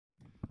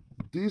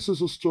This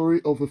is a story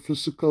of a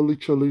physically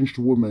challenged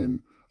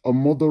woman, a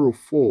mother of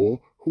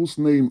four, whose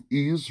name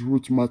is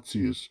Ruth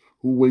Matthews,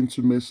 who went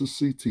to Mercy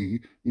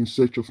City in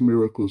search of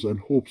miracles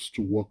and hopes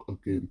to walk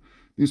again.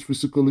 This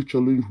physically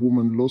challenged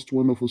woman lost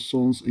one of her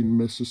sons in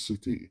Mercy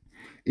City.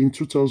 In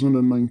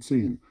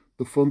 2019,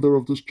 the founder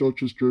of this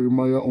church is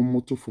Jeremiah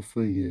Omoto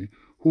Fofenye,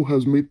 who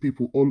has made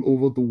people all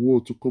over the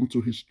world to come to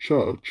his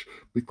church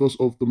because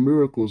of the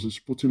miracles he's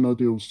putting out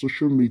there on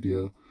social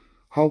media.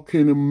 How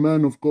can a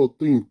man of God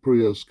think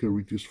prayers can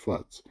reduce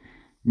fat?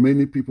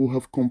 Many people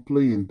have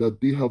complained that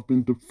they have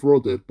been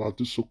defrauded by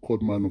the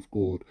so-called man of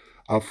God,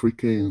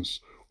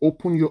 Africans.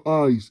 Open your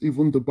eyes,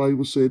 even the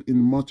Bible said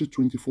in Matthew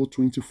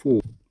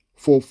 24:24.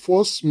 For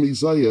false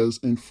messiahs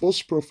and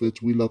false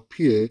prophets will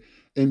appear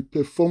and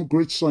perform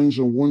great signs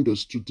and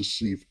wonders to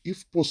deceive,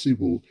 if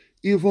possible,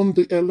 even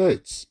the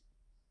elect.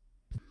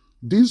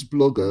 These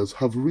bloggers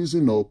have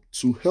risen up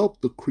to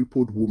help the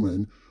crippled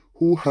woman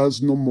who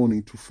has no money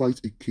to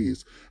fight a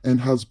case and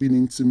has been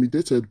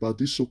intimidated by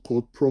this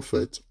so-called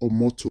prophet or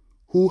motto,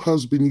 who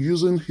has been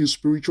using his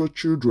spiritual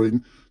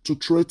children to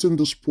threaten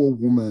this poor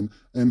woman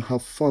and her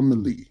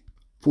family,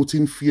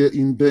 putting fear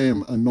in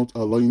them and not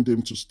allowing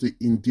them to stay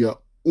in their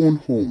own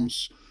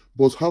homes,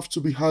 but have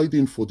to be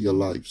hiding for their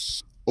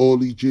lives. All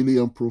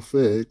Ijele and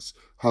prophets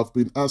have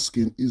been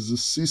asking is the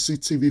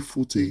CCTV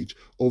footage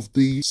of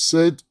the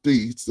said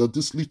date that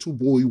this little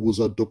boy was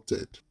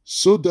adopted,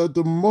 so that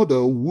the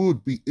mother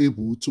would be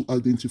able to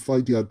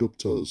identify the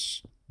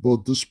adopters.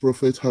 But this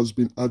prophet has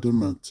been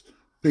adamant,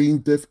 paying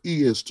deaf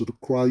ears to the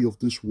cry of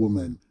this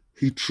woman.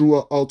 He threw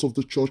her out of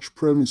the church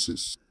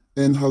premises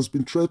and has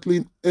been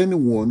threatening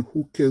anyone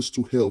who cares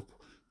to help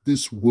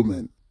this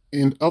woman.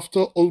 And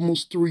after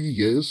almost 3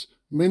 years,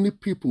 many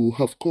people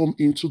have come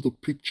into the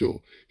picture.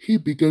 He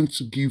began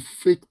to give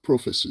fake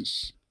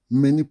prophecies.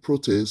 Many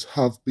protests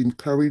have been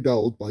carried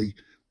out by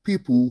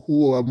people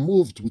who are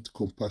moved with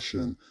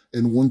compassion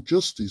and want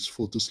justice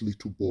for this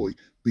little boy,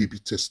 baby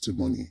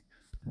testimony.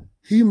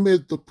 He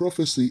made the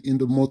prophecy in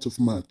the month of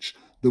March.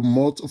 The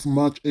month of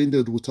March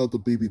ended without the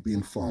baby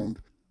being found.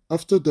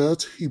 After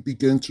that, he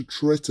began to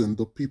threaten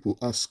the people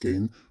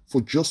asking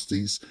for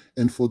justice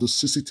and for the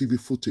CCTV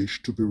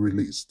footage to be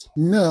released.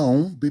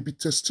 Now, baby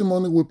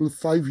testimony will be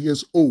 5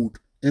 years old,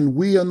 and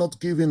we are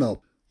not giving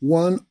up.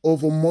 One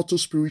of our mortal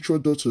spiritual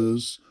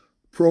daughters,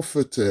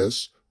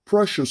 prophetess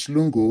Precious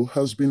Lungo,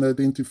 has been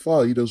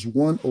identified as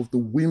one of the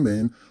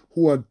women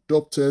who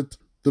adopted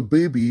the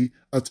baby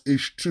at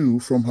age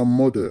 2 from her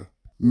mother.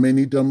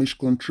 Many damage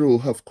control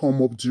have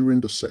come up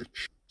during the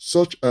search,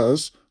 such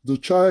as the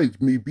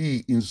child may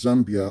be in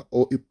Zambia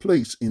or a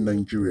place in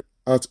Nigeria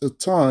at a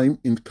time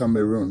in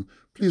Cameroon.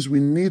 Please, we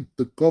need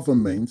the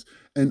government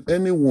and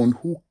anyone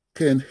who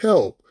can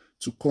help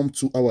to come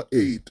to our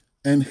aid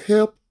and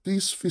help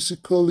this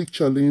physically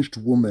challenged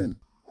woman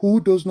who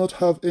does not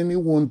have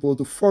anyone but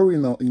the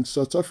foreigner in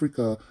South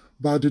Africa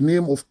by the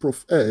name of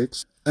Prof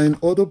X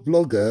and other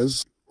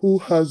bloggers who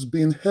has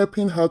been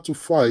helping her to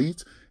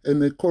fight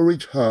and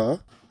encourage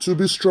her to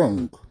be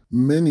strong.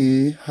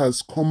 Many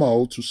has come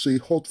out to say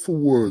hurtful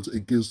words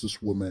against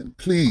this woman.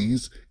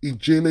 Please,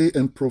 Ijele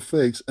and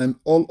Prophex and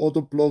all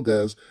other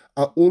bloggers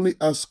are only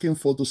asking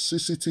for the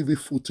CCTV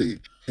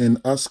footage.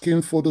 And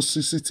asking for the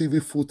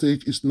CCTV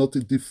footage is not a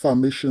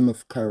defamation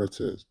of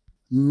characters.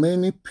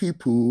 Many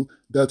people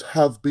that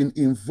have been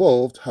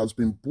involved has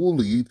been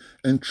bullied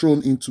and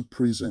thrown into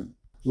prison,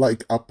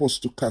 like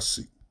Apostle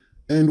Cassie,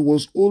 and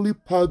was only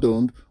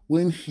pardoned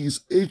when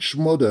his aged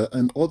mother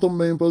and other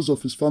members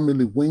of his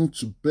family went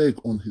to beg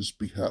on his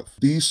behalf.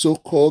 The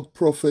so-called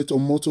prophet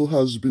Omoto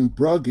has been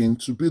bragging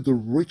to be the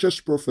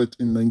richest prophet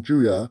in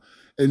Nigeria,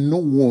 and no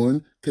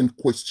one can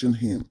question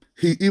him.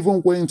 He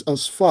even went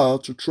as far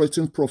to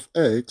threaten Prof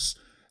X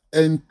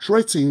and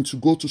threatened to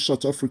go to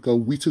South Africa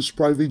with his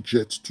private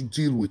jet to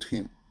deal with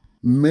him.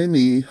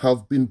 Many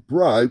have been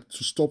bribed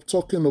to stop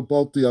talking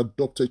about the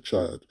adopted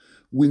child.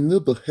 We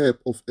need the help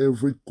of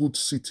every good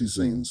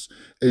citizens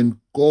and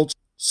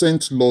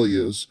God-sent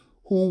lawyers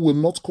who will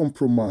not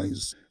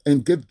compromise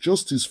and get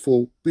justice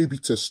for baby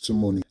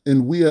testimony.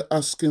 And we are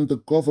asking the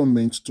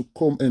government to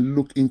come and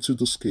look into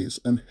this case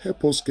and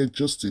help us get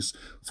justice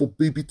for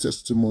baby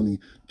testimony.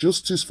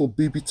 Justice for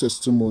baby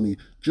testimony.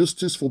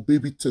 Justice for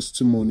baby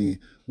testimony.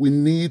 We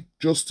need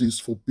justice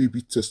for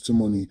baby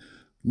testimony.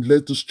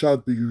 Let this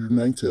child be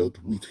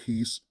reunited with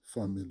his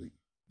family.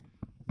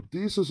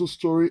 This is a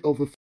story of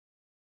a